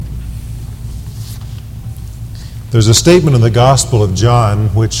There's a statement in the Gospel of John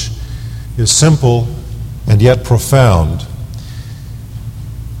which is simple and yet profound.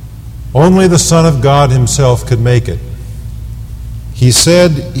 Only the Son of God himself could make it. He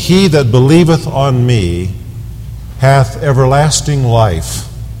said, "He that believeth on me hath everlasting life."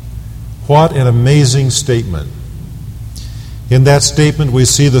 What an amazing statement. In that statement we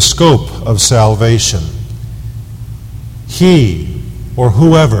see the scope of salvation. He, or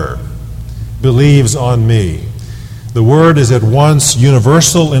whoever, believes on me. The word is at once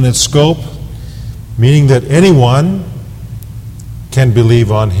universal in its scope, meaning that anyone can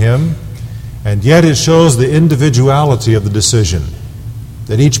believe on him, and yet it shows the individuality of the decision,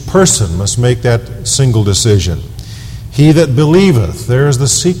 that each person must make that single decision. He that believeth, there is the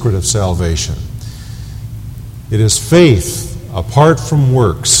secret of salvation. It is faith apart from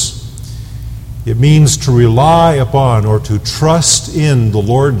works. It means to rely upon or to trust in the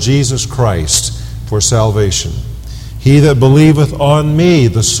Lord Jesus Christ for salvation. He that believeth on me,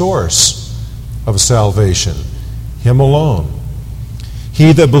 the source of salvation, him alone.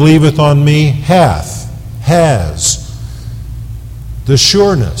 He that believeth on me has the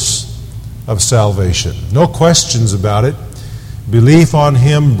sureness of salvation. No questions about it. Belief on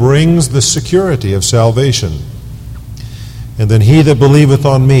him brings the security of salvation. And then he that believeth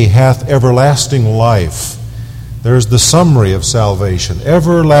on me hath everlasting life. There's the summary of salvation.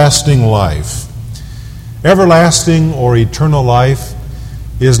 Everlasting life. Everlasting or eternal life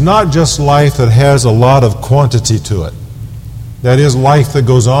is not just life that has a lot of quantity to it. That is life that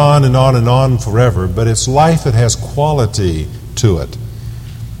goes on and on and on forever, but it's life that has quality to it.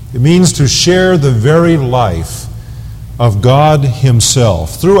 It means to share the very life of God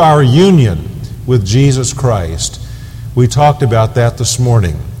himself through our union with Jesus Christ. We talked about that this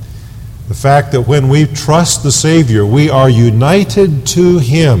morning. The fact that when we trust the Savior, we are united to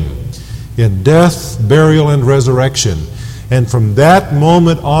him in death, burial, and resurrection. And from that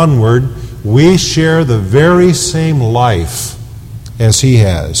moment onward, we share the very same life as he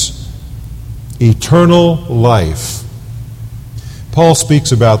has. Eternal life. Paul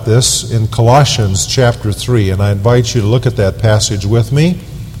speaks about this in Colossians chapter 3, and I invite you to look at that passage with me.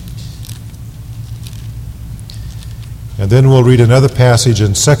 And then we'll read another passage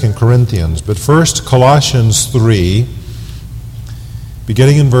in 2 Corinthians. But first, Colossians 3,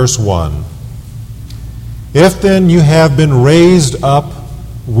 beginning in verse 1. If then you have been raised up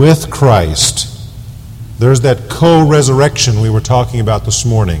with Christ. There's that co-resurrection we were talking about this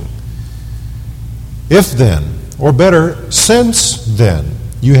morning. If then, or better, since then,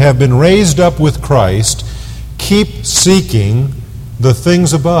 you have been raised up with Christ, keep seeking the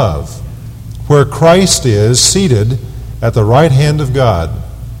things above, where Christ is seated at the right hand of God.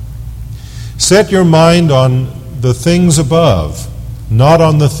 Set your mind on the things above, not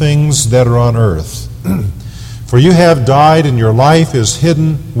on the things that are on earth. For you have died, and your life is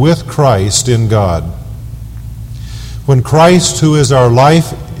hidden with Christ in God. When Christ, who is our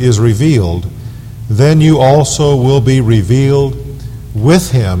life, is revealed, then you also will be revealed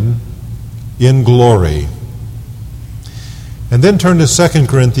with him in glory. And then turn to 2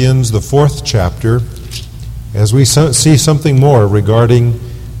 Corinthians, the 4th chapter, as we see something more regarding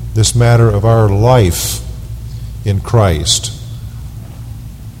this matter of our life in Christ.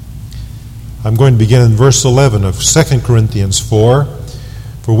 I'm going to begin in verse 11 of 2 Corinthians 4.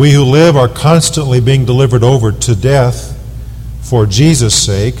 For we who live are constantly being delivered over to death for Jesus'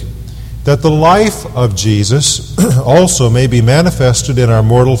 sake, that the life of Jesus also may be manifested in our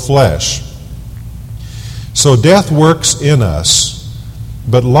mortal flesh. So death works in us,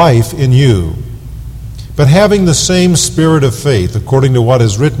 but life in you. But having the same spirit of faith, according to what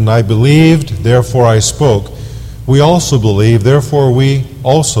is written, I believed, therefore I spoke. We also believe, therefore we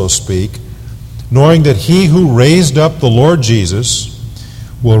also speak, knowing that he who raised up the Lord Jesus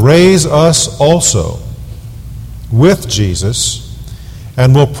will raise us also with Jesus,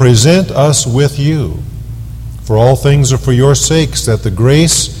 and will present us with you. For all things are for your sakes, that the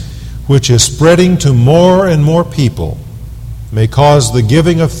grace which is spreading to more and more people may cause the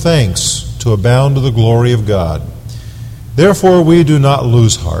giving of thanks to abound to the glory of God. Therefore we do not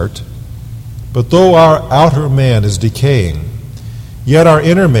lose heart, but though our outer man is decaying, yet our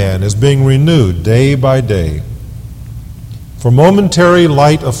inner man is being renewed day by day. For momentary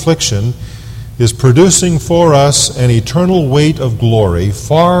light affliction is producing for us an eternal weight of glory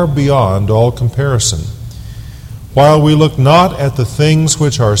far beyond all comparison, while we look not at the things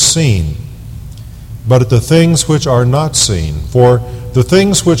which are seen, but at the things which are not seen. For the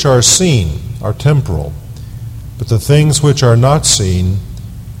things which are seen are temporal, but the things which are not seen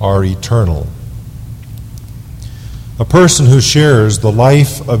are eternal. A person who shares the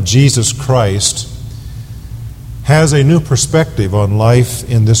life of Jesus Christ has a new perspective on life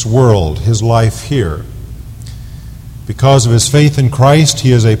in this world, his life here. Because of his faith in Christ,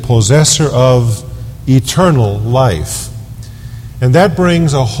 he is a possessor of eternal life. And that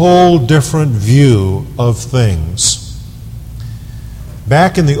brings a whole different view of things.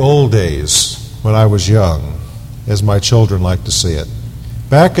 Back in the old days, when I was young, as my children like to say it,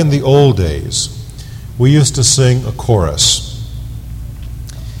 back in the old days, we used to sing a chorus.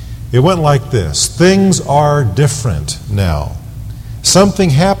 It went like this: things are different now. Something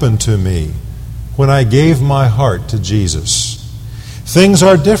happened to me when I gave my heart to Jesus. Things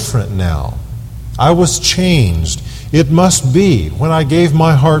are different now. I was changed. It must be when I gave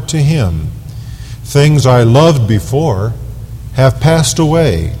my heart to him. Things I loved before have passed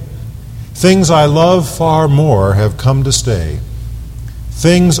away. Things I love far more have come to stay.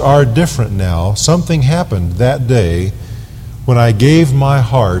 Things are different now. Something happened that day when I gave my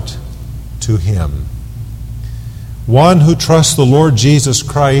heart to him. One who trusts the Lord Jesus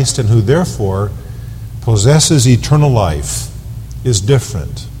Christ and who therefore possesses eternal life is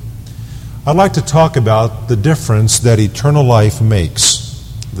different. I'd like to talk about the difference that eternal life makes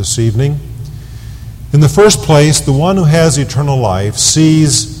this evening. In the first place, the one who has eternal life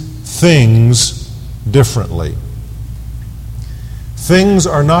sees things differently. Things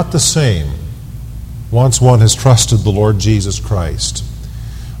are not the same once one has trusted the Lord Jesus Christ.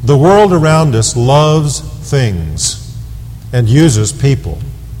 The world around us loves things and uses people.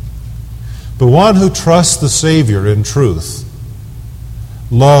 But one who trusts the Savior in truth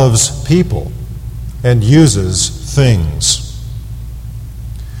loves people and uses things.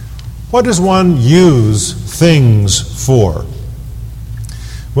 What does one use things for?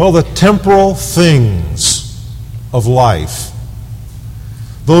 Well, the temporal things of life,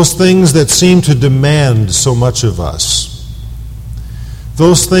 those things that seem to demand so much of us,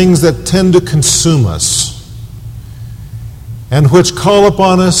 those things that tend to consume us, and which call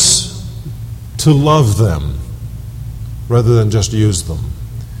upon us to love them rather than just use them.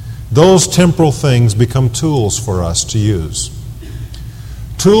 Those temporal things become tools for us to use.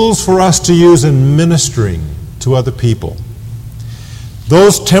 Tools for us to use in ministering to other people.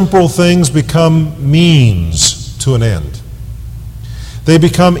 Those temporal things become means to an end. They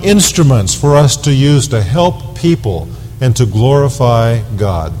become instruments for us to use to help people and to glorify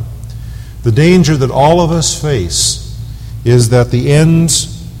God. The danger that all of us face is that these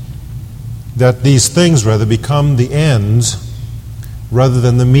things become the ends rather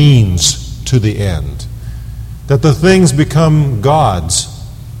than the means to the end. That the things become gods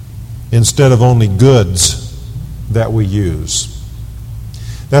instead of only goods that we use.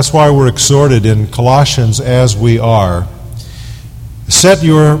 That's why we're exhorted in Colossians as we are, set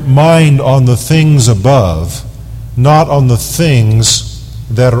your mind on the things above, not on the things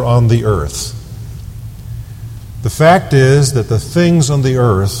that are on the earth. The fact is that the things on the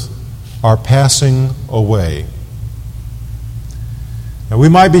earth are passing away. Now, we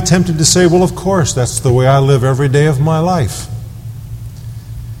might be tempted to say, well, of course, that's the way I live every day of my life.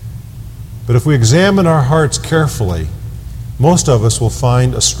 But if we examine our hearts carefully, most of us will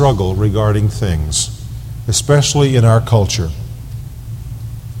find a struggle regarding things, especially in our culture.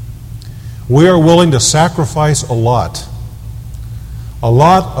 We are willing to sacrifice a lot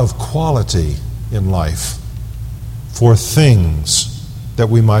of quality in life for things that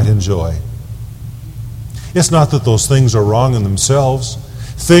we might enjoy. It's not that those things are wrong in themselves.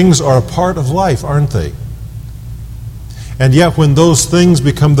 Things are a part of life, aren't they? And yet when those things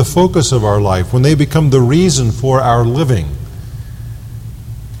become the focus of our life, when they become the reason for our living,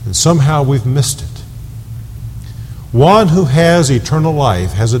 then somehow we've missed it. One who has eternal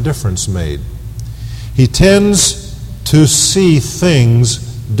life has a difference made. He tends to see things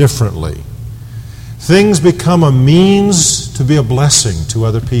differently. Things become a means to be a blessing to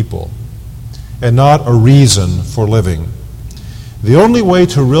other people and not a reason for living. The only way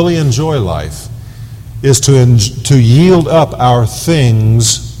to really enjoy life is to yield up our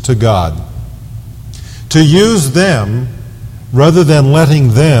things to God. To use them rather than letting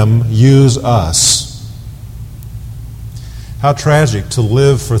them use us. How tragic to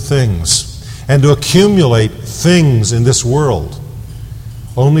live for things and to accumulate things in this world,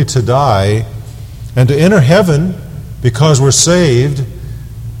 only to die and to enter heaven because we're saved,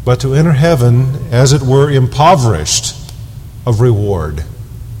 but to enter heaven, as it were, impoverished of reward.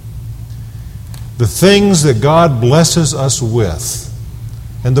 The things that God blesses us with,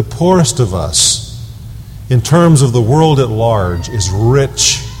 and the poorest of us, in terms of the world at large, is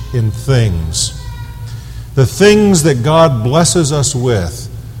rich in things. The things that God blesses us with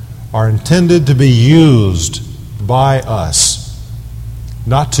are intended to be used by us,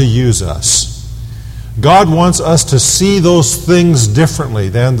 not to use us. God wants us to see those things differently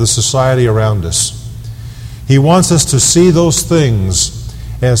than the society around us. He wants us to see those things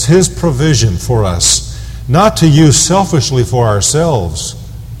as His provision for us, not to use selfishly for ourselves,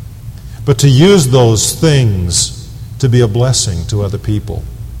 but to use those things to be a blessing to other people.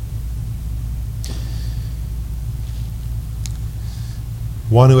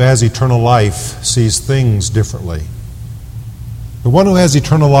 One who has eternal life sees things differently. The one who has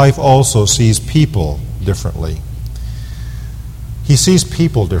eternal life also sees people differently. He sees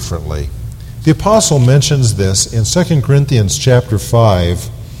people differently. The apostle mentions this in 2 Corinthians chapter 5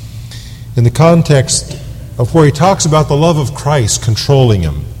 in the context of where he talks about the love of Christ controlling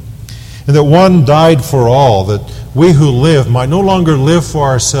him, and that one died for all, that we who live might no longer live for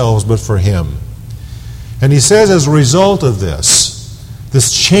ourselves but for Him. And he says as a result of this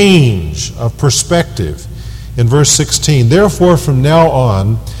change of perspective in verse 16, therefore from now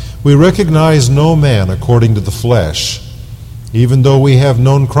on we recognize no man according to the flesh. Even though we have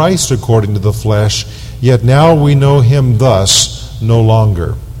known Christ according to the flesh, yet now we know Him thus no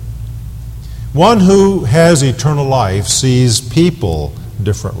longer. One who has eternal life sees people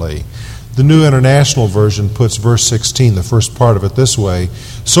differently. The New International Version puts verse 16, the first part of it, this way: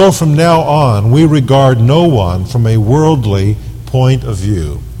 so from now on we regard no one from a worldly point of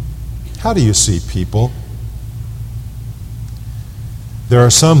view. How do you see people? There are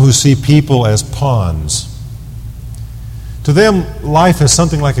some who see people as pawns. To them, life is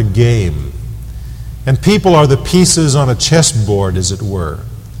something like a game, and people are the pieces on a chessboard, as it were.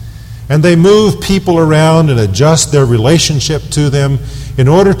 And they move people around and adjust their relationship to them in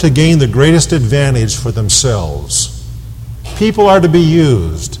order to gain the greatest advantage for themselves. People are to be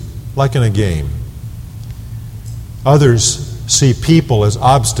used like in a game. Others see people as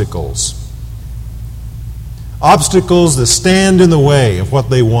obstacles. Obstacles that stand in the way of what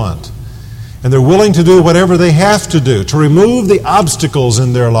they want. And they're willing to do whatever they have to do to remove the obstacles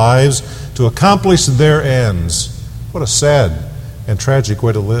in their lives to accomplish their ends. What a sad and tragic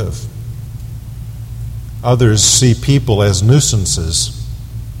way to live. Others see people as nuisances.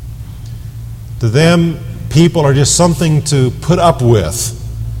 To them, people are just something to put up with.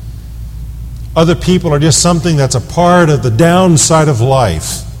 Other people are just something that's a part of the downside of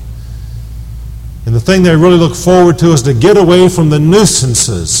life. And the thing they really look forward to is to get away from the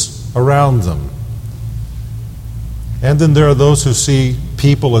nuisances around them. And then there are those who see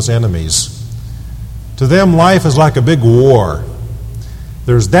people as enemies. To them, life is like a big war.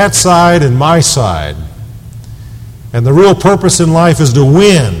 There's that side and my side. And the real purpose in life is to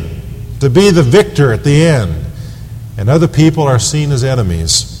win, to be the victor at the end. And other people are seen as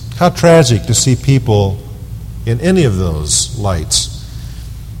enemies. How tragic to see people in any of those lights.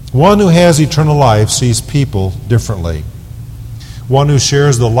 One who has eternal life sees people differently. One who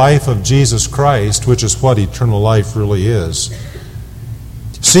shares the life of Jesus Christ, which is what eternal life really is,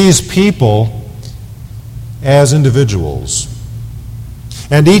 sees people as individuals.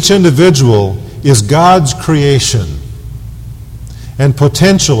 And each individual is God's creation and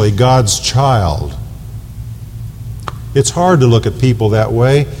potentially God's child. It's hard to look at people that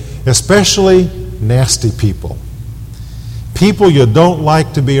way, especially nasty people. People you don't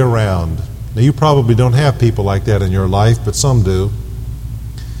like to be around. Now, you probably don't have people like that in your life, but some do.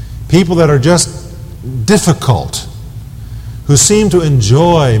 People that are just difficult, who seem to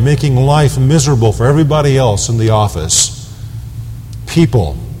enjoy making life miserable for everybody else in the office.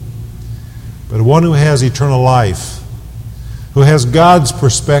 People. But one who has eternal life, who has God's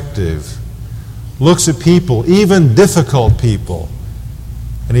perspective, looks at people, even difficult people,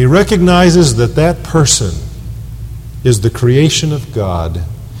 and he recognizes that that person is the creation of God.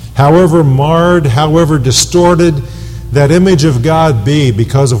 However marred, however distorted that image of God be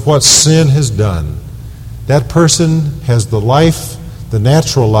because of what sin has done, that person has the life, the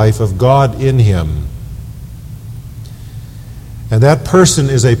natural life of God in him. And that person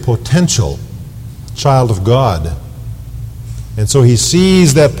is a potential child of God. And so he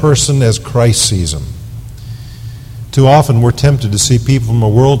sees that person as Christ sees him. Too often we're tempted to see people from a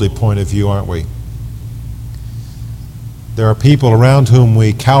worldly point of view, aren't we? There are people around whom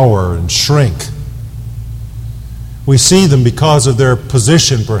we cower and shrink. We see them because of their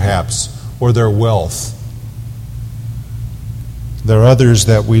position, perhaps, or their wealth. There are others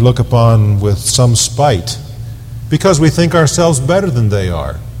that we look upon with some spite because we think ourselves better than they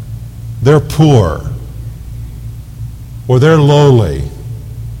are. They're poor, or they're lowly,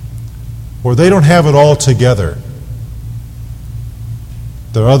 or they don't have it all together.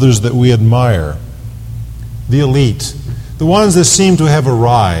 There are others that we admire, the elite, the ones that seem to have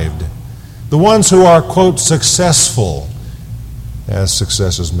arrived, the ones who are, quote, successful, as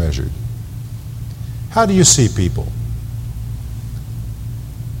success is measured. How do you see people?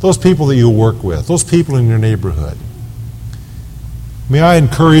 Those people that you work with, those people in your neighborhood. May I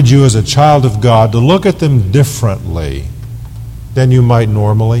encourage you as a child of God to look at them differently than you might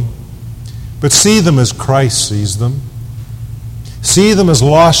normally, but see them as Christ sees them. See them as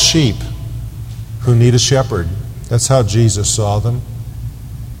lost sheep who need a shepherd. That's how Jesus saw them.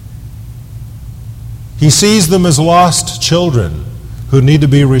 He sees them as lost children who need to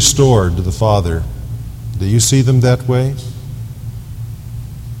be restored to the Father. Do you see them that way?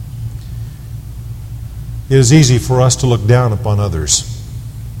 It is easy for us to look down upon others,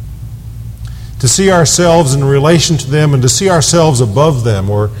 to see ourselves in relation to them and to see ourselves above them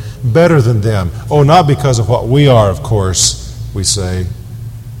or better than them. Oh, not because of what we are, of course, we say,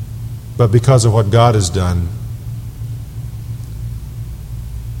 but because of what God has done.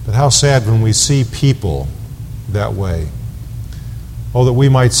 But how sad when we see people that way. Oh, that we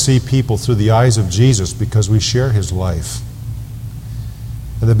might see people through the eyes of Jesus because we share His life.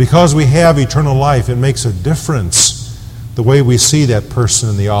 And that because we have eternal life, it makes a difference the way we see that person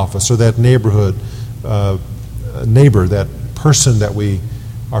in the office or that neighbor, that person that we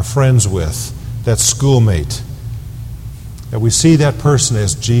are friends with, that schoolmate. That we see that person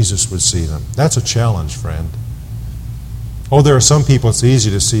as Jesus would see them. That's a challenge, friend. Oh, there are some people it's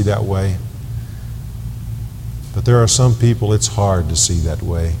easy to see that way. But there are some people it's hard to see that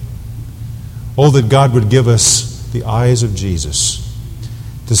way. Oh, that God would give us the eyes of Jesus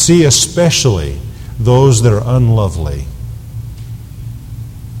to see especially those that are unlovely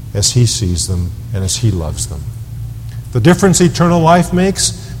as He sees them and as He loves them. The difference eternal life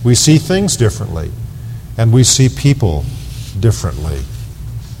makes, we see things differently and we see people differently.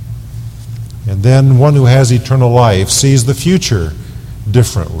 And then one who has eternal life sees the future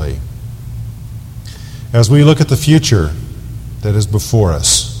differently. As we look at the future that is before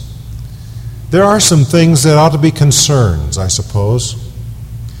us, there are some things that ought to be concerns, I suppose.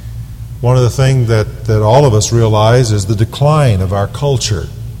 One of the things that all of us realize is the decline of our culture,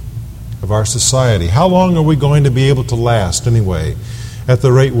 of our society. How long are we going to be able to last anyway at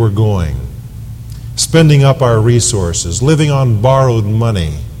the rate we're going? Spending up our resources, living on borrowed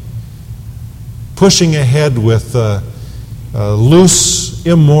money, pushing ahead with loose,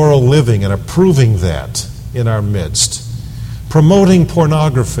 immoral living and approving that in our midst, promoting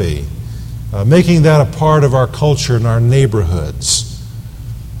pornography, making that a part of our culture in our neighborhoods.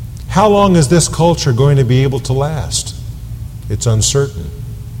 How long is this culture going to be able to last? It's uncertain.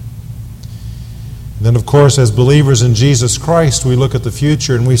 And then, of course, as believers in Jesus Christ, we look at the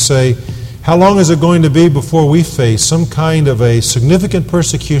future and we say, how long is it going to be before we face some kind of a significant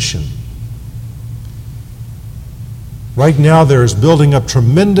persecution? Right now, there is building up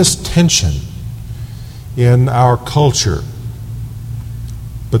tremendous tension in our culture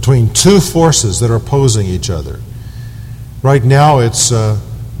between two forces that are opposing each other. Right now, it's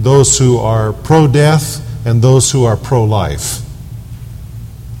those who are pro-death and those who are pro-life.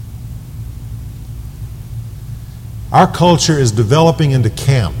 Our culture is developing into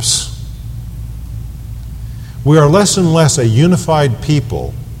camps. We are less and less a unified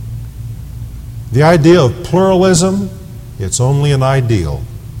people. The idea of pluralism, it's only an ideal.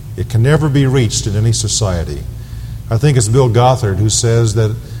 It can never be reached in any society. I think it's Bill Gothard who says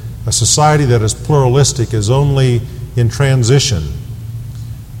that a society that is pluralistic is only in transition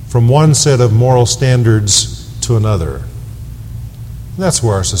from one set of moral standards to another. And that's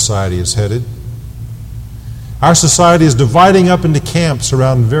where our society is headed. Our society is dividing up into camps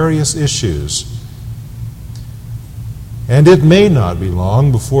around various issues. And it may not be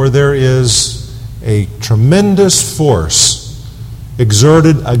long before there is a tremendous force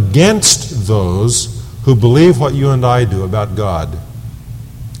exerted against those who believe what you and I do about God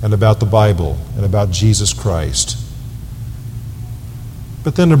and about the Bible and about Jesus Christ.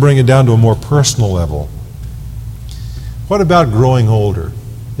 But then to bring it down to a more personal level, what about growing older?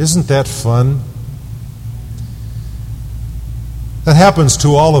 Isn't that fun? That happens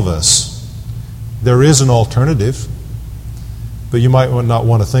to all of us. There is an alternative, but you might not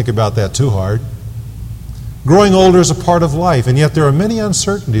want to think about that too hard. Growing older is a part of life, and yet there are many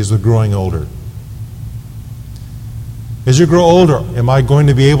uncertainties with growing older. As you grow older, am I going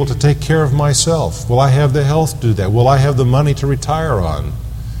to be able to take care of myself? Will I have the health to do that? Will I have the money to retire on?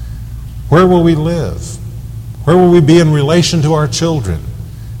 Where will we live? Where will we be in relation to our children?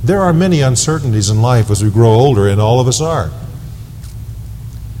 There are many uncertainties in life as we grow older, and all of us are.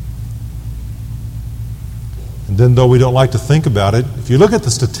 And then, though we don't like to think about it, if you look at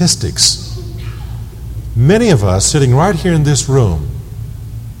the statistics, many of us sitting right here in this room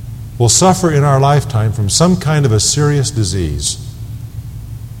will suffer in our lifetime from some kind of a serious disease.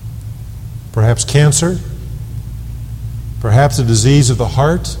 Perhaps cancer, perhaps a disease of the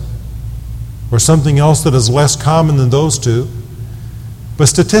heart, or something else that is less common than those two. But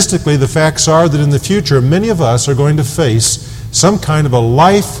statistically, the facts are that in the future, many of us are going to face some kind of a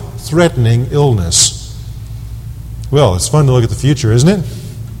life-threatening illness. Well, it's fun to look at the future, isn't it?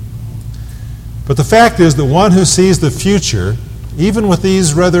 But the fact is that one who sees the future, even with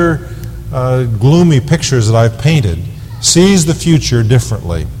these rather gloomy pictures that I've painted, sees the future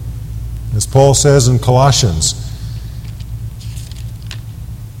differently. As Paul says in Colossians,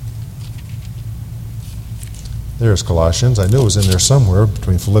 there's Colossians. I knew it was in there somewhere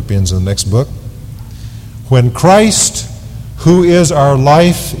between Philippians and the next book. When Christ, who is our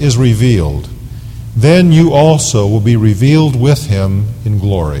life, is revealed, then you also will be revealed with him in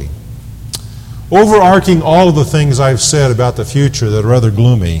glory. Overarching all of the things I've said about the future that are rather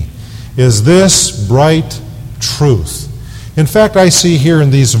gloomy is this bright truth. In fact, I see here in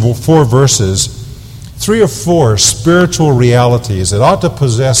these 4 verses 3 or 4 spiritual realities that ought to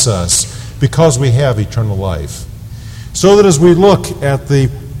possess us because we have eternal life. So that as we look at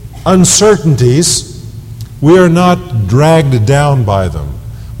the uncertainties, we are not dragged down by them.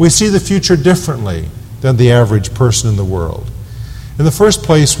 We see the future differently than the average person in the world. In the first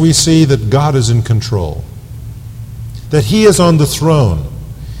place, we see that God is in control, that he is on the throne.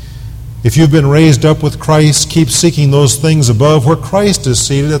 If you've been raised up with Christ, keep seeking those things above where Christ is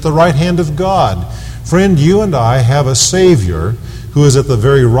seated at the right hand of God. Friend, you and I have a Savior who is at the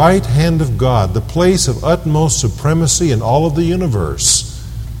very right hand of God, the place of utmost supremacy in all of the universe.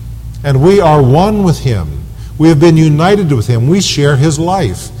 And we are one with him. We have been united with him. We share his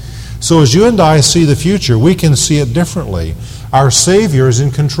life. So as you and I see the future, we can see it differently. Our Savior is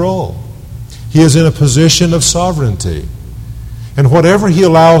in control. He is in a position of sovereignty. And whatever he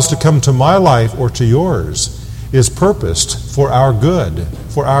allows to come to my life or to yours is purposed for our good,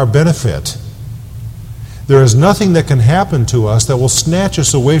 for our benefit. There is nothing that can happen to us that will snatch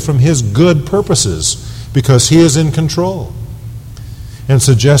us away from his good purposes because he is in control. And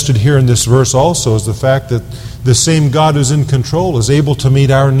suggested here in this verse also is the fact that the same God who's in control is able to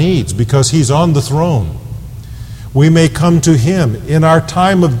meet our needs because he's on the throne. We may come to him in our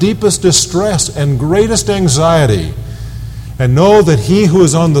time of deepest distress and greatest anxiety and know that he who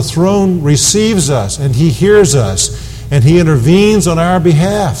is on the throne receives us and he hears us and he intervenes on our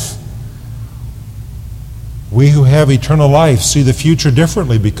behalf. We who have eternal life see the future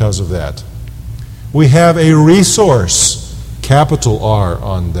differently because of that. We have a resource, capital R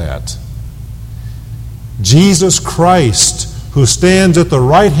on that. Jesus Christ, who stands at the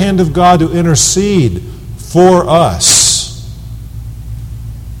right hand of God to intercede for us.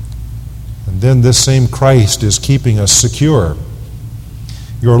 And then this same Christ is keeping us secure.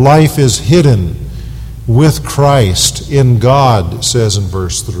 Your life is hidden with Christ in God, it says in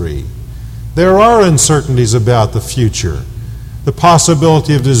verse 3. There are uncertainties about the future. The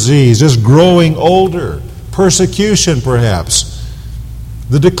possibility of disease, just growing older, persecution perhaps,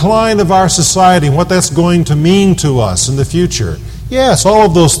 the decline of our society and what that's going to mean to us in the future. Yes, all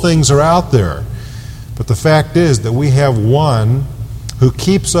of those things are out there. But the fact is that we have one who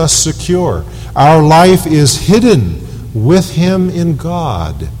keeps us secure. Our life is hidden with him in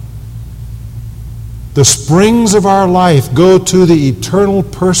God. The springs of our life go to the eternal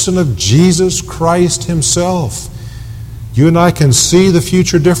person of Jesus Christ himself. You and I can see the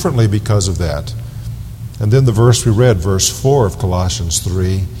future differently because of that. And then the verse we read, verse 4 of Colossians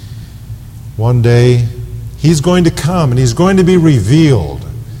 3. One day, he's going to come and he's going to be revealed.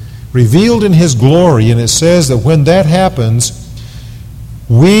 Revealed in his glory. And it says that when that happens,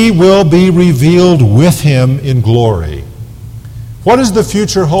 we will be revealed with him in glory. What does the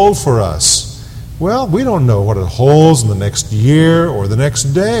future hold for us? Well, we don't know what it holds in the next year or the next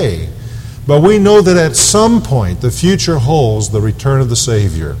day. But we know that at some point the future holds the return of the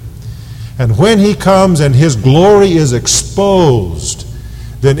Savior. And when he comes and his glory is exposed,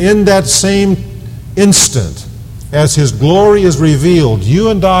 then in that same instant, as his glory is revealed, you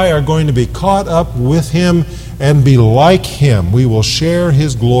and I are going to be caught up with him and be like him. We will share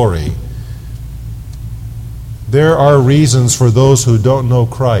his glory. There are reasons for those who don't know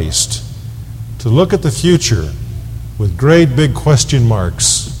Christ to look at the future with great big question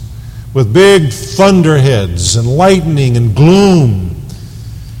marks, with big thunderheads and lightning and gloom.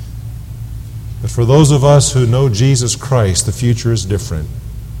 But for those of us who know Jesus Christ, the future is different.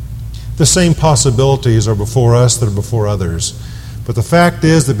 The same possibilities are before us that are before others. But the fact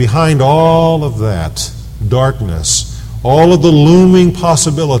is that behind all of that darkness, all of the looming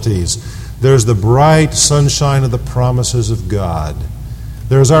possibilities, there's the bright sunshine of the promises of God.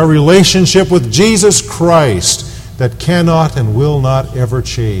 There's our relationship with Jesus Christ that cannot and will not ever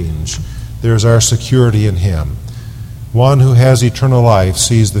change. There's our security in Him. One who has eternal life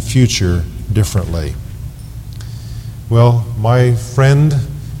sees the future differently. Well, my friend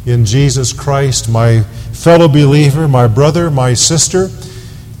in Jesus Christ, my fellow believer, my brother, my sister,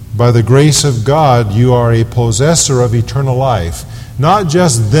 by the grace of God, you are a possessor of eternal life. Not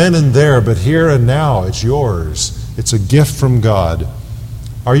just then and there, but here and now. It's yours. It's a gift from God.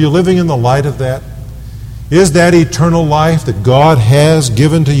 Are you living in the light of that? Is that eternal life that God has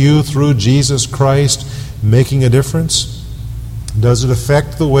given to you through Jesus Christ making a difference? Does it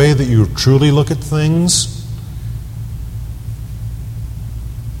affect the way that you truly look at things?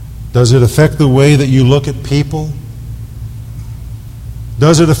 Does it affect the way that you look at people?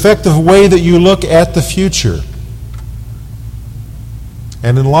 Does it affect the way that you look at the future?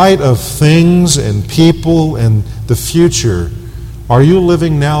 And in light of things and people and the future, are you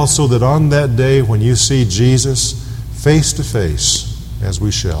living now so that on that day when you see Jesus face to face, as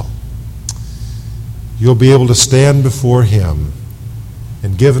we shall, you'll be able to stand before Him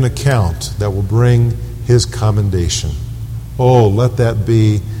and give an account that will bring His commendation? Oh, let that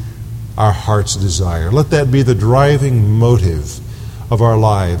be our heart's desire. Let that be the driving motive of our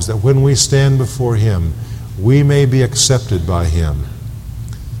lives, that when we stand before Him, we may be accepted by Him.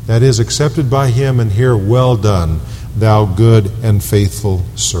 That is, accepted by Him and hear, "Well done, thou good and faithful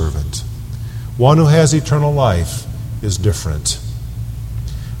servant." One who has eternal life is different.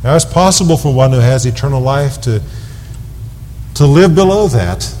 Now, it's possible for one who has eternal life to live below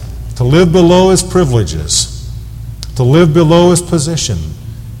that, to live below his privileges, to live below his position.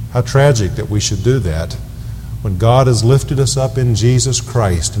 How tragic that we should do that when God has lifted us up in Jesus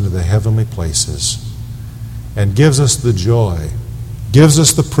Christ into the heavenly places and gives us the joy, gives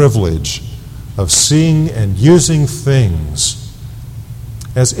us the privilege of seeing and using things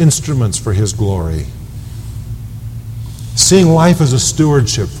as instruments for His glory. Seeing life as a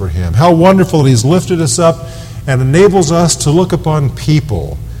stewardship for Him. How wonderful that He's lifted us up and enables us to look upon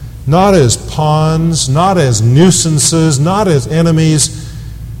people not as pawns, not as nuisances, not as enemies,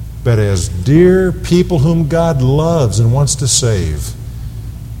 but as dear people whom God loves and wants to save.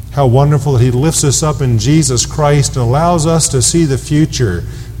 How wonderful that He lifts us up in Jesus Christ and allows us to see the future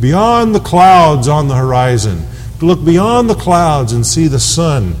beyond the clouds on the horizon, to look beyond the clouds and see the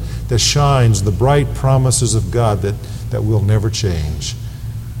sun that shines, the bright promises of God that will never change.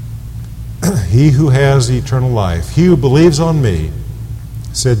 He who has eternal life, he who believes on me,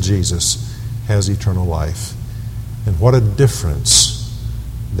 said Jesus, has eternal life. And what a difference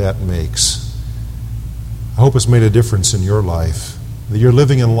that makes. I hope it's made a difference in your life, that you're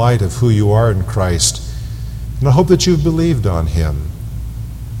living in light of who you are in Christ. And I hope that you've believed on Him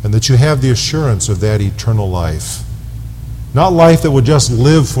and that you have the assurance of that eternal life. Not life that will just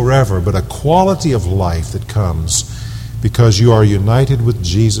live forever, but a quality of life that comes because you are united with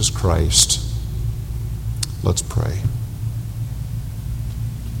Jesus Christ. Let's pray.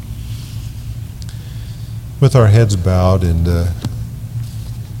 With our heads bowed and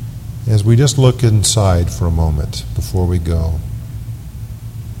as we just look inside for a moment before we go,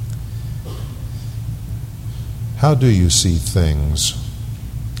 how do you see things?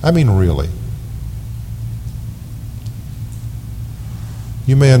 I mean, really.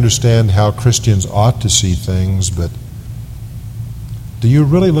 You may understand how Christians ought to see things, but do you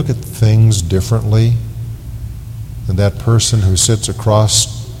really look at things differently than that person who sits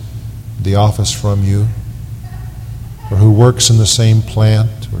across the office from you, or who works in the same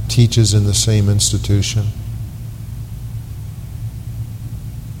plant, or teaches in the same institution?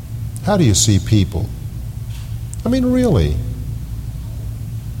 How do you see people? I mean, really.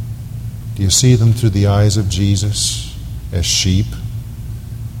 Do you see them through the eyes of Jesus as sheep?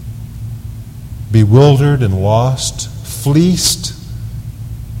 Bewildered and lost, fleeced,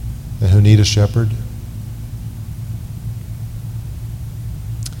 and who need a shepherd?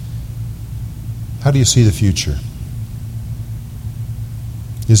 How do you see the future?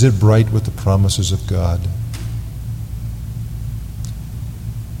 Is it bright with the promises of God?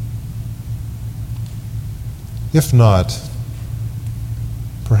 If not,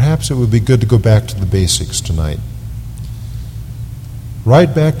 perhaps it would be good to go back to the basics tonight.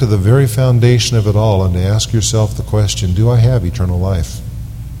 Right back to the very foundation of it all and to ask yourself the question, do I have eternal life?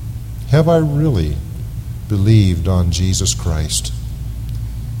 Have I really believed on Jesus Christ?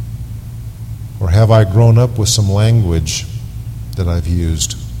 Or have I grown up with some language that I've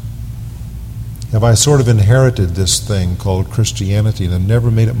used? Have I sort of inherited this thing called Christianity and have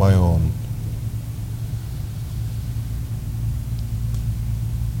never made it my own?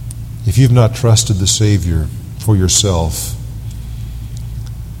 If you've not trusted the Savior for yourself,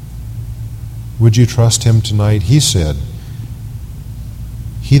 would you trust Him tonight? He said,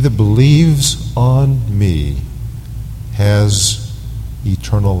 He that believes on me has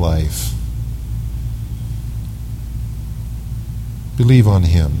eternal life. Believe on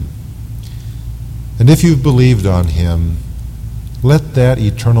him. And if you've believed on him, let that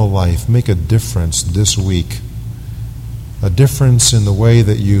eternal life make a difference this week. A difference in the way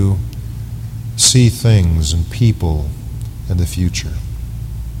that you see things and people and the future.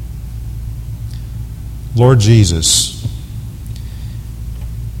 Lord Jesus,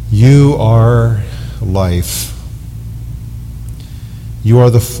 you are life. You are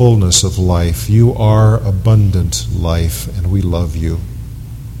the fullness of life. You are abundant life, and we love you.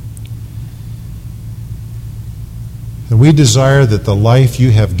 And we desire that the life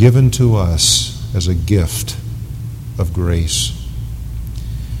you have given to us as a gift of grace,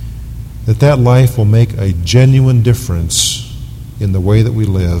 that life will make a genuine difference in the way that we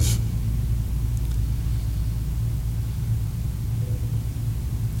live.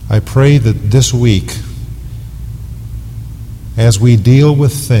 I pray that this week, as we deal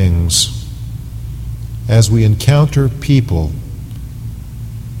with things, as we encounter people,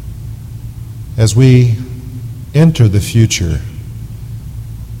 as we enter the future,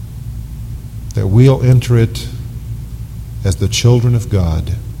 that we'll enter it as the children of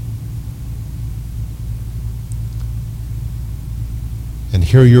God and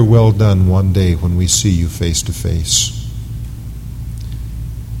hear your well done one day when we see you face to face.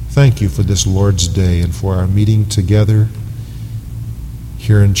 Thank you for this Lord's Day and for our meeting together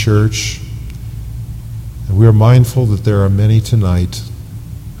here in church. And we are mindful that there are many tonight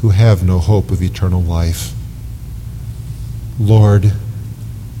who have no hope of eternal life. Lord,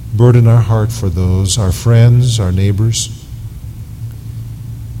 burden our heart for those, our friends, our neighbors,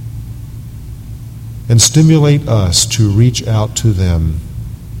 and stimulate us to reach out to them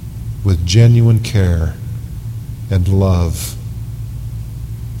with genuine care and love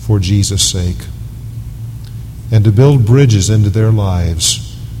for Jesus' sake, and to build bridges into their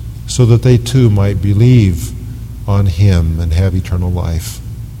lives so that they too might believe on him and have eternal life.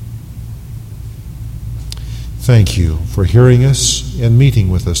 Thank you for hearing us and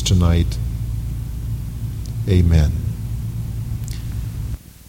meeting with us tonight. Amen.